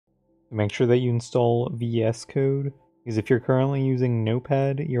Make sure that you install VS Code, because if you're currently using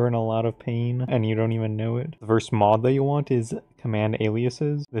Notepad, you're in a lot of pain and you don't even know it. The first mod that you want is command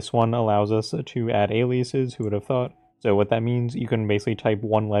aliases. This one allows us to add aliases, who would have thought? So what that means, you can basically type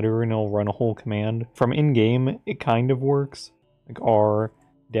one letter and it'll run a whole command. From in-game, it kind of works, like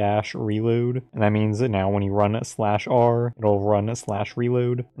r-reload, and that means that now when you run /r, it'll run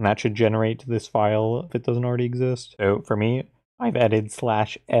 /reload, and that should generate this file if it doesn't already exist. So for me, I've added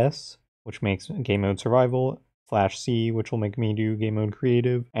 /s, which makes game mode survival, /c, which will make me do game mode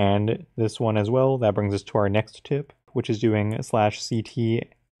creative, and this one as well. That brings us to our next tip, which is doing /ct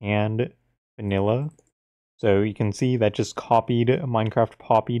and vanilla. So you can see that just copied Minecraft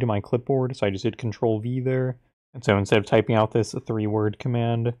Poppy to my clipboard, so I just did Control V there. And so instead of typing out this 3-word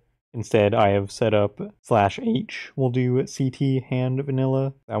command, instead I have set up /h will do ct and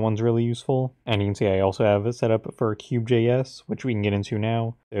vanilla. That one's really useful. And you can see I also have it set up for Cube.js, which we can get into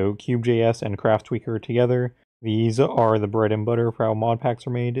now. So Cube.js and CraftTweaker together. These are the bread and butter for how mod packs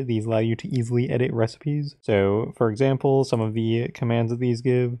are made. These allow you to easily edit recipes. So, for example, some of the commands that these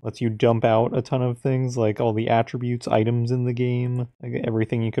give lets you dump out a ton of things, like all the attributes, items in the game, like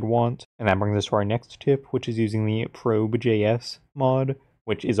everything you could want. And that brings us to our next tip, which is using the probe.js mod,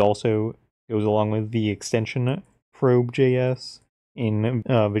 which is also goes along with the extension probe.js in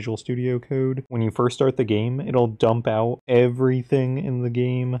Visual Studio Code. When you first start the game, it'll dump out everything in the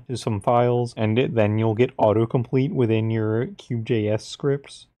game to some files, and then you'll get autocomplete within your Cube.js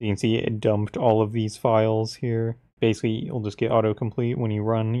scripts. You can see it dumped all of these files here. Basically, you'll just get autocomplete when you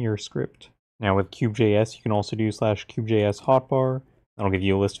run your script. Now with Cube.js, you can also do /Cube.js hotbar. That'll give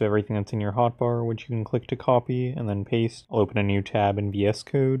you a list of everything that's in your hotbar, which you can click to copy and then paste. I'll open a new tab in VS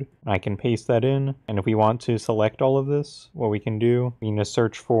Code, and I can paste that in. And if we want to select all of this, what we can do, we can just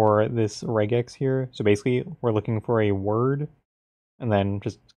search for this regex here. So basically, we're looking for a word, and then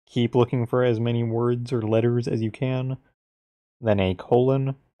just keep looking for as many words or letters as you can. Then a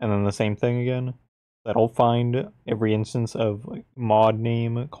colon, and then the same thing again. That'll find every instance of like mod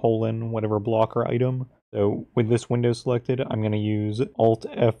name, colon, whatever block or item. So with this window selected, I'm going to use Alt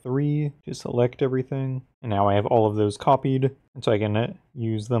F3 to select everything. And now I have all of those copied, and so I can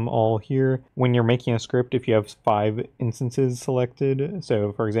use them all here. When you're making a script, if you have 5 instances selected,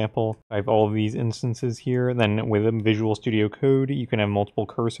 so for example, I have all of these instances here, then with Visual Studio Code, you can have multiple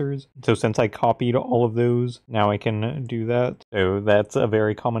cursors. So since I copied all of those, now I can do that. So that's a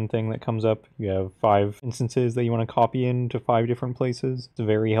very common thing that comes up. You have 5 instances that you want to copy into 5 different places. It's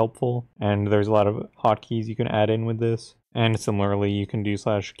very helpful, and there's a lot of hotkeys you can add in with this. And similarly, you can do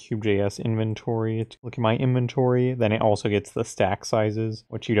 /Cube.js inventory to look at my inventory. Then it also gets the stack sizes,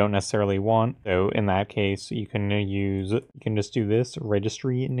 which you don't necessarily want. So in that case, you can just do this,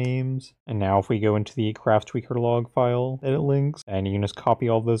 registry names. And now if we go into the CraftTweaker log file that it links, and you can just copy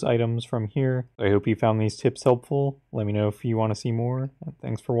all those items from here. So I hope you found these tips helpful. Let me know if you want to see more. And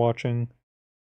thanks for watching.